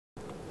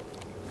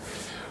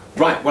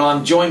Right, well,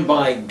 I'm joined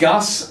by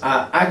Gus,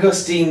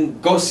 Agustin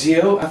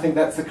Gosio. I think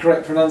that's the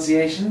correct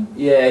pronunciation.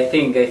 Yeah, I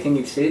think it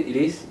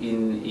is.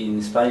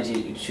 In Spanish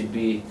it should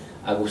be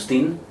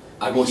Agustin.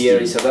 Here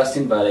is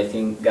Agustin, but I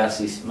think Gus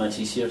is much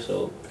easier.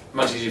 So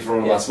much easier for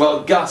all of us.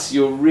 Well, Gus,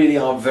 you really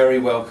are very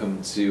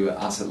welcome to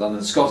us at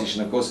London Scottish,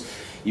 and of course,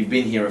 you've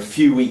been here a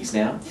few weeks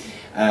now.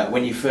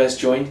 When you first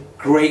joined,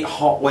 great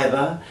hot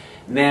weather.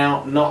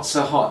 Now, not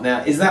so hot.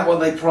 Now, is that what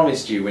they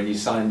promised you when you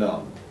signed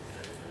on?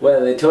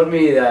 Well, they told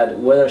me that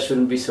weather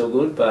shouldn't be so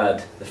good,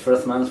 but the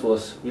first month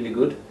was really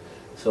good.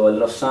 So a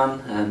lot of sun,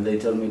 and they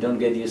told me don't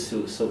get used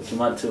to too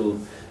much to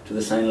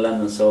the sun in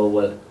London. So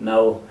well,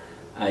 now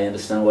I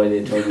understand why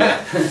they told me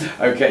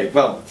that. Okay,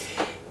 well,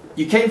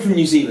 you came from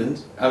New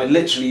Zealand. I mean,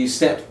 literally, you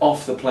stepped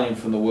off the plane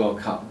from the World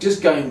Cup.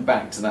 Just going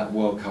back to that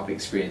World Cup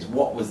experience,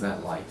 what was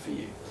that like for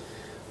you?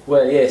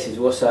 Well, yes, it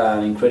was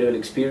an incredible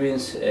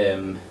experience.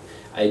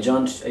 I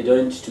joined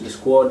to the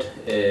squad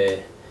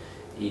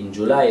in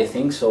July, I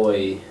think, so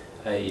I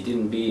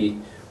didn't be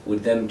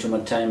with them too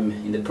much time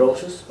in the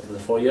process of the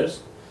 4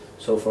 years.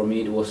 So for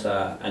me it was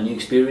a new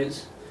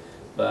experience,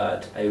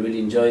 but I really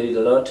enjoyed it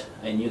a lot.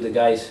 I knew the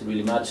guys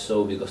really much,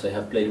 so because I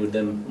have played with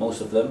them, most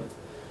of them.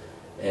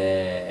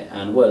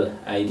 And well,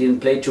 I didn't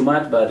play too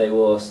much, but I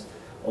was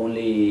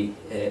only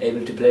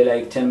able to play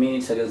like 10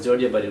 minutes against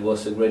Georgia, but it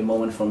was a great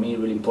moment for me,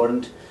 really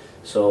important.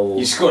 So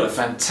you scored a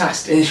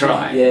fantastic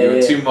try. Yeah, you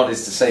were too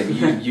modest to say,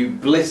 but you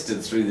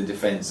blistered through the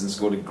defence and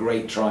scored a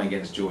great try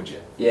against Georgia.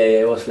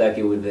 Yeah, I was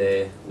lucky with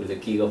the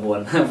kick of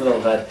one.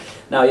 But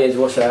now, yeah, it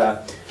was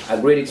a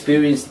great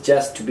experience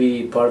just to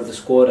be part of the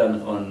squad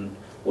and on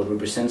what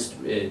represents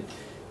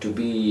to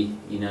be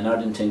in an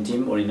Argentine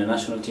team or in a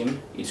national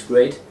team. It's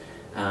great,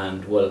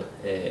 and well,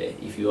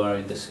 if you are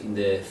in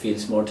the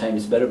fields more time,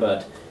 it's better.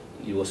 But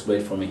it was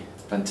great for me.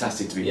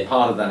 Fantastic to be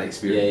part of that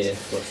experience. Yeah,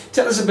 of course.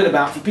 Tell us a bit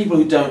about, for people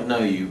who don't know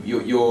you,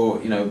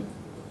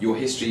 your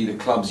history, the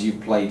clubs you've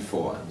played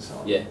for, and so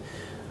on. Yeah.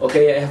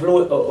 Okay, I have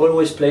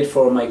always played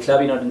for my club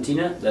in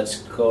Argentina. That's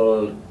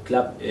called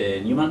Club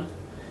Newman.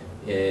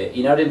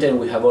 In Argentina,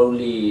 we have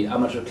only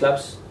amateur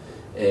clubs.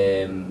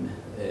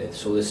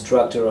 So the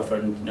structure of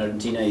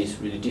Argentina is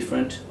really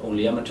different.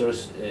 Only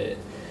amateurs.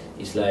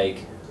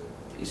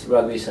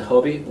 Rugby is a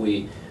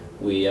hobby.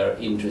 We are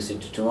interested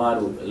too much,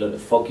 a lot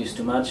of focus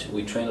too much.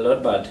 We train a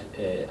lot, but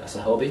as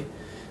a hobby.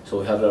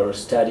 So we have our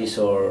studies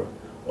or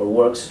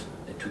works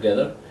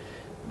together.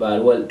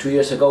 But well, 2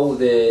 years ago,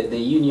 the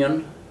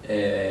union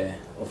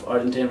of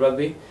Argentine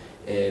rugby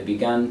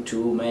began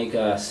to make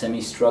a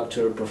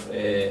semi-structured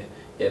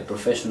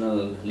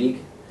professional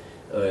league.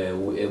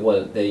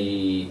 Well,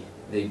 they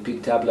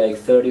picked up like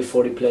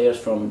 30-40 players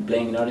from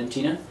playing in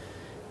Argentina,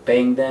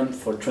 paying them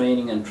for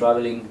training and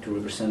traveling to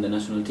represent the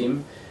national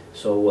team.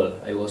 So well,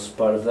 I was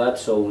part of that.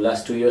 So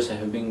last 2 years I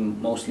have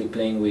been mostly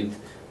playing with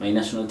my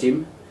national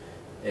team,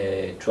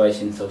 twice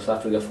in South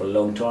Africa for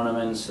long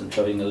tournaments and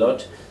traveling a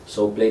lot.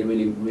 So played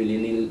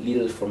really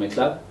little for my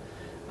club,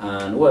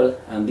 and well,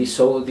 and this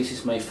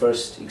is my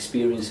first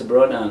experience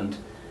abroad, and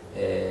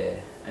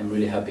I'm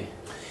really happy.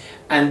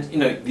 And you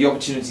know, the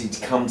opportunity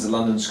to come to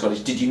London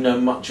Scottish. Did you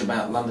know much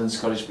about London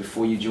Scottish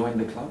before you joined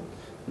the club?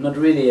 Not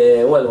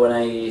really. Well, when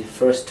I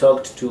first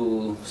talked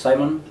to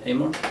Simon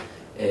Amor.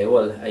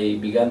 Well, I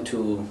began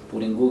to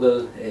put in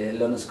Google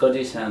London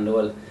Scottish, and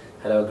well,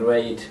 had a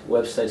great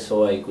website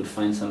so I could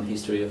find some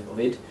history of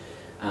it.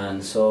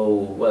 And so,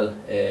 well,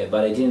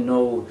 but I didn't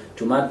know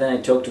too much. Then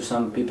I talked to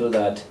some people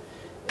that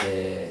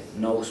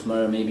knows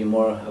maybe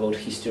more about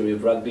history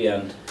of rugby,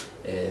 and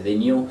they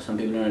knew some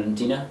people in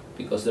Argentina,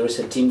 because there is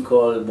a team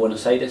called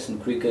Buenos Aires in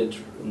cricket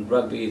and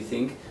rugby, I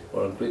think,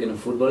 or in cricket and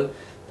football,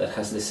 that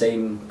has the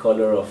same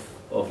color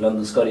of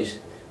London Scottish,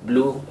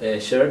 blue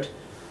shirt,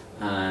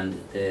 and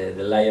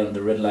the lion,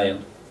 the red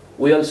lion.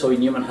 We also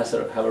in Newman have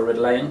a red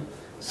lion.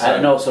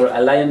 No, sorry,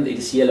 a lion. It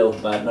is yellow,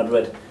 but not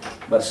red.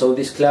 But so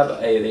this club,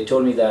 they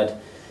told me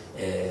that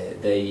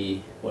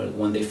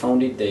when they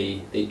found it,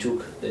 they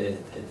took the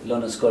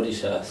London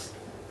Scottish as.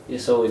 Yeah,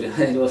 so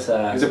it was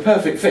a. It was a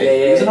perfect fit. Yeah,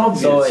 it was an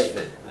obvious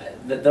fit.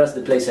 That's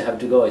the place I have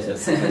to go, I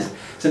said.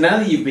 So now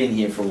that you've been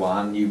here for a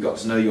while and you've got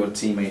to know your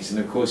teammates, and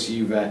of course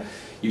you've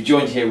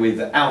joined here with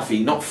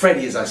Alfie, not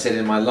Freddie, as I said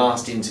in my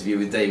last interview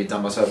with David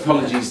Dunbar, so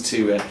apologies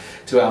to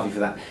Alfie for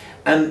that.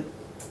 And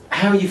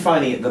how are you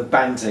finding it, the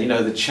banter, you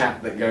know, the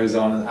chat that goes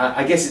on?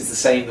 I guess it's the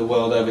same the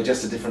world over,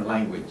 just a different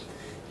language.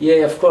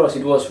 Yeah, of course,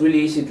 it was really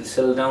easy to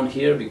settle down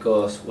here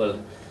because, well,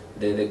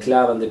 the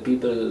club and the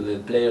people, the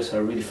players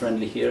are really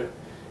friendly here.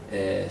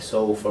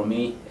 So for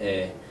me,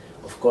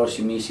 of course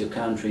you miss your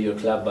country, your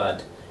club,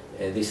 but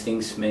these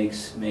things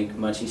make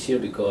much easier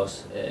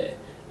because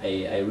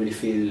I really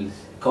feel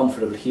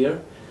comfortable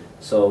here.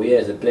 So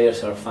yes, the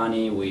players are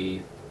funny.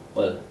 We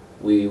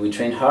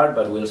train hard,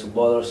 but we also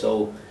bother.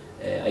 So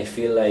I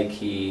feel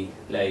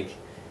like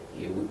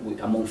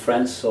among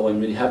friends. So I'm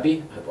really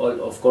happy.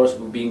 Of course,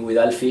 being with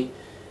Alfie,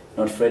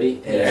 not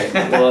Freddie,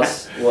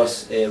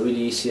 was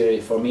really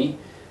easier for me,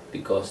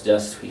 because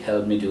just he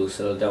helped me to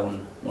settle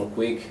down more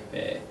quick.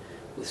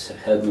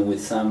 helped me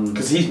with some.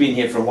 Because he's been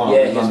here for a while.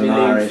 Yeah, with he's London been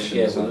living, Irish.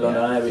 yeah, with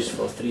London Irish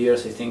for 3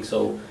 years, I think.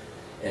 So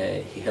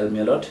he helped me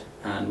a lot.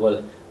 And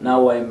well,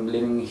 now I'm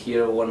living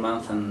here 1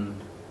 month and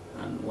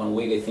 1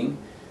 week, I think.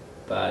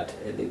 But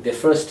the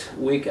first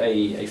week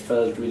I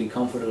felt really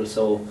comfortable.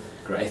 So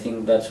Great. I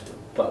think that's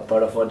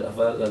part of what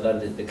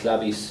that the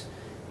club is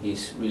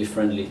really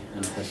friendly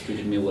and has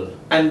treated me well.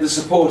 And the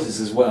supporters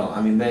as well.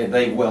 I mean,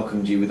 they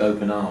welcomed you with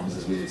open arms,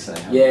 as we would say.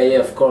 Yeah,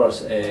 of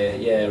course.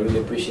 Yeah, I really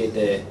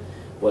appreciate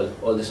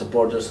all the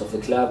supporters of the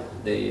club.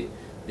 They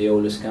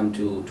always come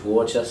to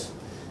watch us,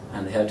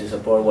 and they have to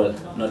support. Well,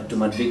 not too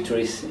much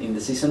victories in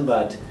the season,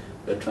 but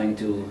we're trying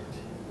to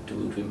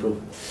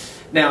improve.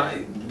 Now,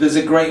 there's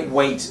a great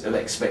weight of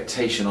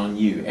expectation on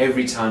you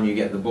every time you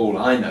get the ball.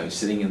 I know,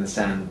 sitting in the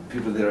stand,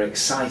 people that are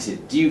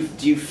excited. Do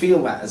you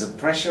feel that as a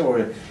pressure,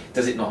 or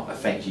does it not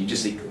affect you? You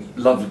just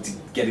love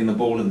getting the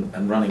ball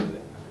and running with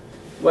it?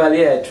 Well,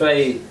 yeah, I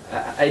try.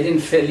 I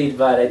didn't feel it,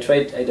 but I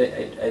tried.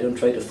 I don't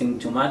try to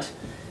think too much.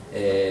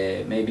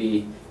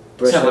 Maybe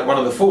pressure. Sound like one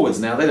of the forwards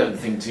now. They don't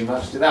think too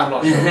much, do they? I'm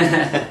not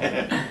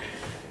sure.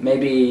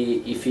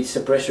 Maybe if it's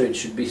a pressure, it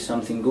should be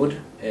something good.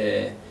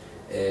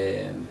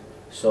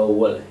 So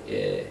well,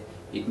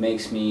 it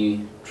makes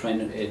me try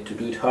to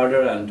do it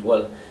harder, and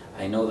well,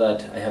 I know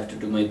that I have to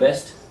do my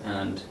best,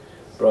 and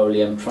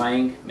probably I'm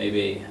trying.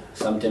 Maybe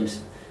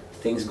sometimes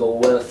things go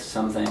well,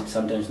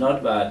 sometimes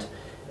not, but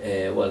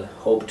well,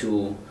 hope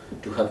to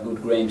have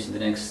good games in the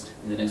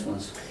next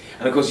ones.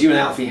 And of course, you and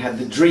Alfie had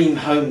the dream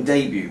home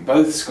debut,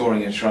 both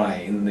scoring a try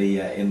in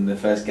the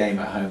first game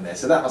at home there.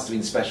 So that must have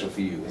been special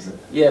for you, wasn't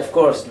it? Yeah, of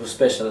course, it was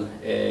special.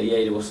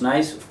 Yeah, it was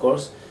nice, of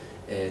course,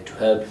 to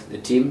help the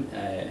team.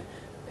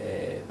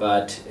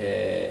 But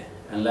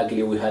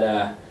unluckily, we had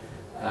a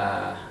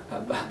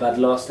bad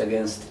loss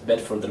against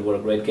Bedford. That was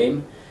a great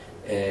game.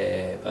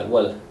 But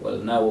well,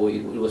 now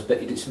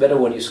it's better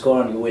when you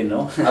score and you win,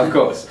 no? Of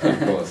course, of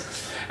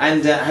course.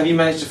 And have you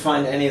managed to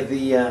find any of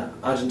the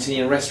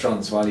Argentinian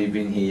restaurants while you've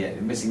been here,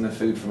 missing the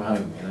food from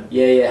home? You know?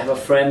 Yeah, I have a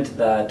friend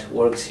that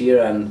works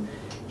here, and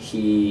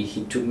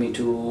he took me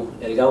to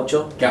El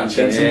Gaucho, in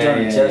Kensington,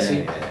 in Chelsea.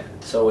 Yeah.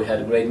 So we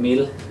had a great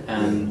meal,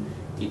 and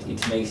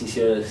it makes it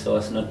easier so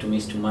as not to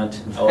miss too much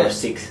our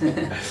six.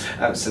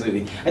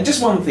 Absolutely. And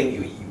just one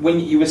thing, when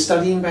you were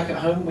studying back at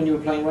home when you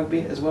were playing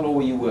rugby as well, or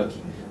were you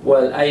working?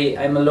 Well,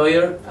 I'm a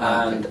lawyer,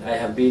 and I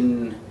have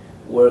been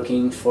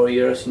working 4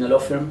 years in a law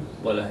firm.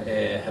 Well,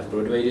 I have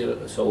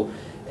graduated, so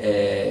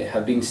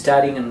have been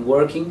studying and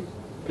working,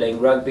 playing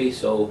rugby.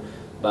 So,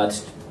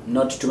 but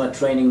not too much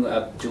training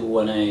up to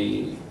when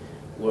I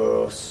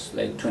was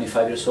like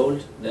 25 years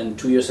old. Then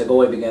 2 years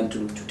ago I began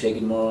to take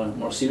it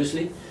more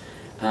seriously.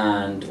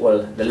 And well,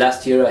 the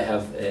last year I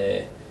have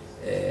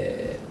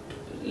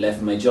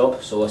left my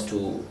job so as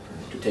to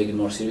take it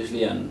more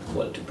seriously and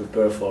well to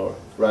prepare for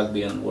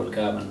rugby and World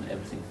Cup and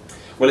everything.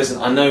 Well,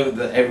 listen, I know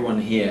that everyone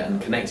here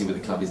and connected with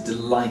the club is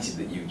delighted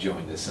that you've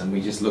joined us, and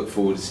we just look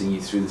forward to seeing you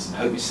through this and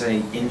hope you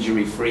stay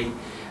injury-free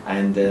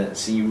and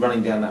see you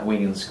running down that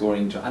wing and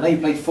scoring. I know you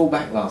played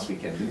full-back last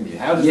weekend, didn't you?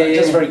 How does that,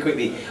 just very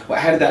quickly,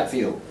 how did that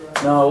feel?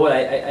 No, well,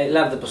 I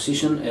love the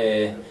position.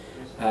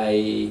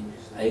 I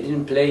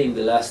didn't play in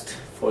the last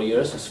 4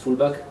 years as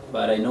fullback,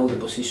 but I know the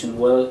position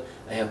well.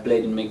 I have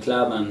played in my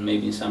club and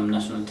maybe in some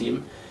national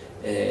team.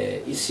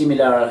 It's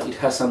similar, it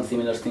has some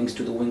similar things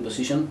to the wing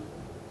position.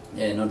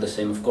 Not the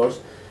same, of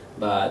course,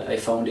 but I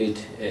found it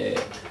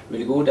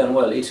really good, and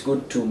well, it's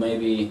good to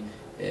maybe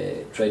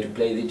try to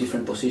play the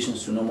different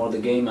positions to know more the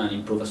game and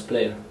improve as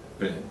player.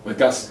 Brilliant. Well,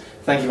 Gus,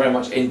 thank you very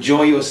much.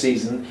 Enjoy your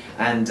season,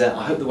 and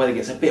I hope the weather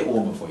gets a bit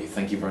warmer for you.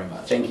 Thank you very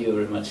much. Thank you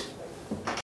very much.